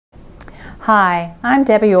Hi, I'm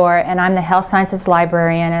Debbie Orr and I'm the Health Sciences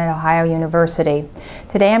Librarian at Ohio University.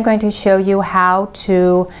 Today I'm going to show you how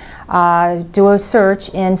to do a search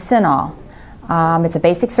in CINAHL. It's a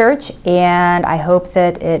basic search and I hope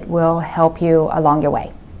that it will help you along your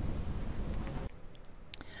way.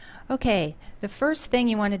 Okay, the first thing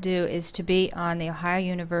you want to do is to be on the Ohio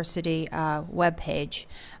University web page.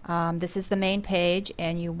 This is the main page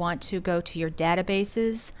and you want to go to your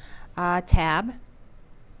Databases tab.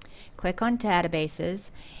 Click on Databases,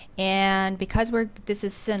 and because this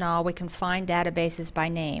is CINAHL, we can find databases by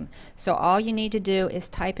name. So all you need to do is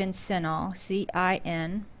type in CINAHL,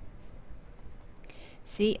 C-I-N-A-H-L.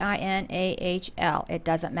 It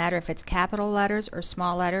doesn't matter if it's capital letters or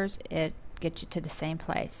small letters, it gets you to the same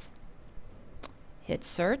place. Hit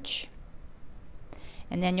search,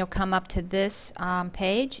 and then you'll come up to this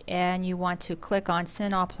page, and you want to click on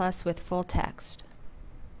CINAHL Plus with full text.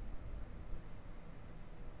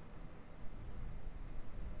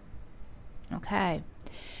 Okay,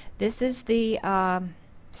 this is the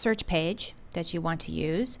search page that you want to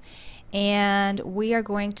use, and we are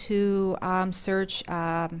going to search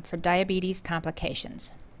for diabetes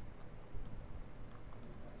complications.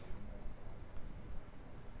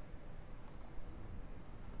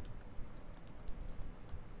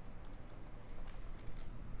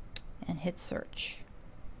 And hit search.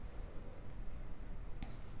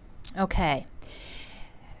 Okay.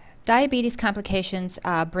 Diabetes complications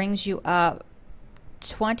brings you up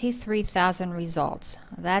 23,000 results.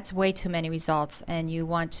 That's way too many results, and you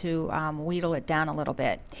want to wheedle it down a little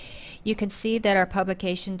bit. You can see that our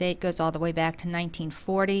publication date goes all the way back to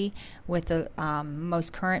 1940, with the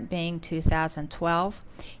most current being 2012.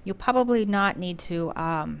 You'll probably not need to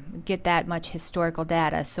get that much historical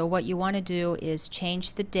data, so what you want to do is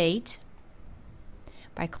change the date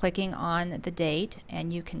by clicking on the date,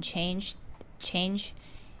 and you can change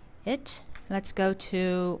it. Let's go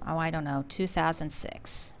to, oh, I don't know,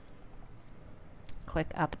 2006. Click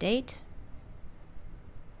update.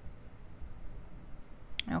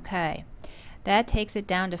 Okay, that takes it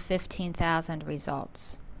down to 15,000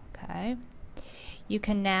 results. Okay, you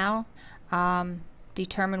can now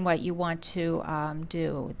determine what you want to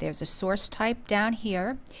do. There's a source type down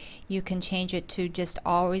here. You can change it to just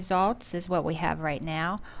all results, is what we have right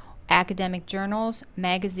now. Academic journals,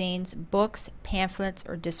 magazines, books, pamphlets,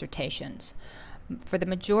 or dissertations. For the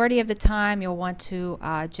majority of the time, you'll want to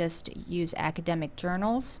just use academic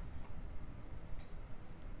journals.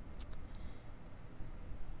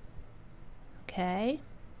 Okay.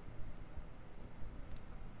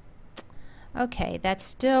 Okay, that's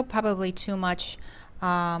still probably too much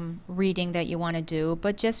reading that you want to do,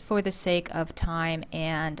 but just for the sake of time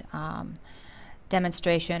and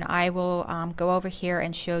demonstration, I will go over here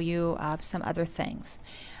and show you some other things.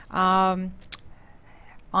 On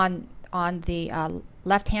the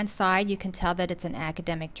left-hand side, you can tell that it's an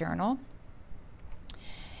academic journal.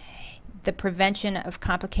 The prevention of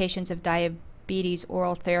complications of diabetes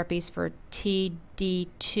oral therapies for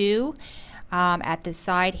TD2. At the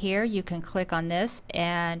side here, you can click on this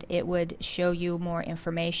and it would show you more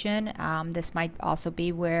information. This might also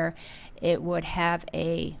be where it would have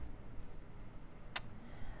a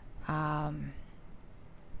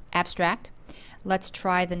abstract. Let's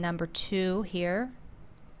try the number 2 here,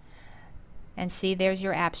 and see, there's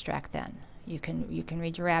your abstract. Then you can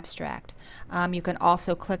read your abstract. You can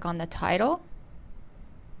also click on the title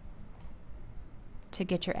to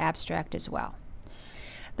get your abstract as well.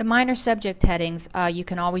 The minor subject headings you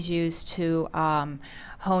can always use to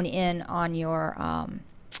hone in on your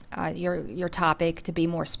topic to be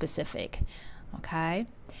more specific. Okay.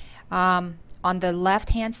 On the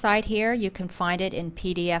left-hand side here, you can find it in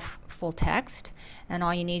PDF full text, and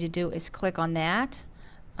all you need to do is click on that,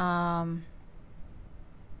 and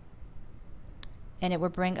it will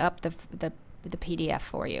bring up the PDF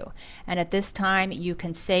for you. And at this time, you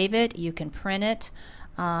can save it, you can print it,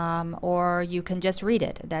 or you can just read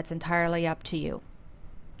it. That's entirely up to you.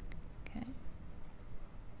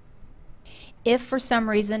 If for some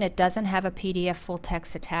reason it doesn't have a PDF full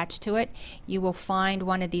text attached to it, you will find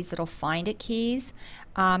one of these little Find It keys.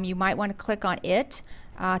 You might want to click on it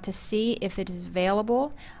to see if it is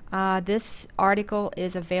available. This article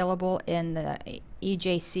is available in the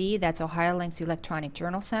EJC, that's Ohio Links Electronic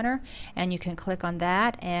Journal Center, and you can click on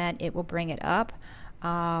that and it will bring it up.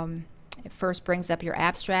 It first brings up your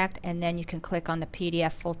abstract, and then you can click on the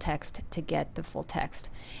PDF full text to get the full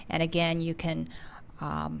text. And again, you can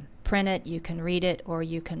print it, you can read it, or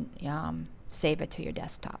you can save it to your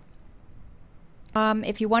desktop.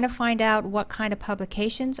 If you want to find out what kind of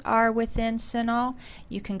publications are within CINAHL,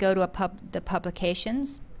 you can go to the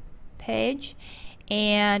publications page,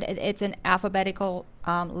 and it's an alphabetical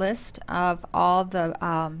list of all the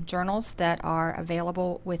journals that are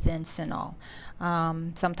available within CINAHL.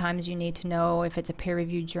 Sometimes you need to know if it's a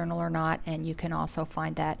peer-reviewed journal or not, and you can also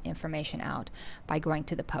find that information out by going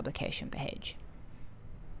to the publication page.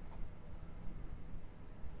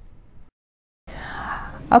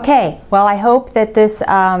 Okay, well, I hope that this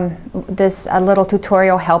little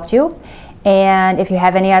tutorial helped you. And if you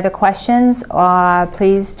have any other questions,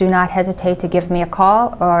 please do not hesitate to give me a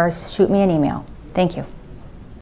call or shoot me an email. Thank you.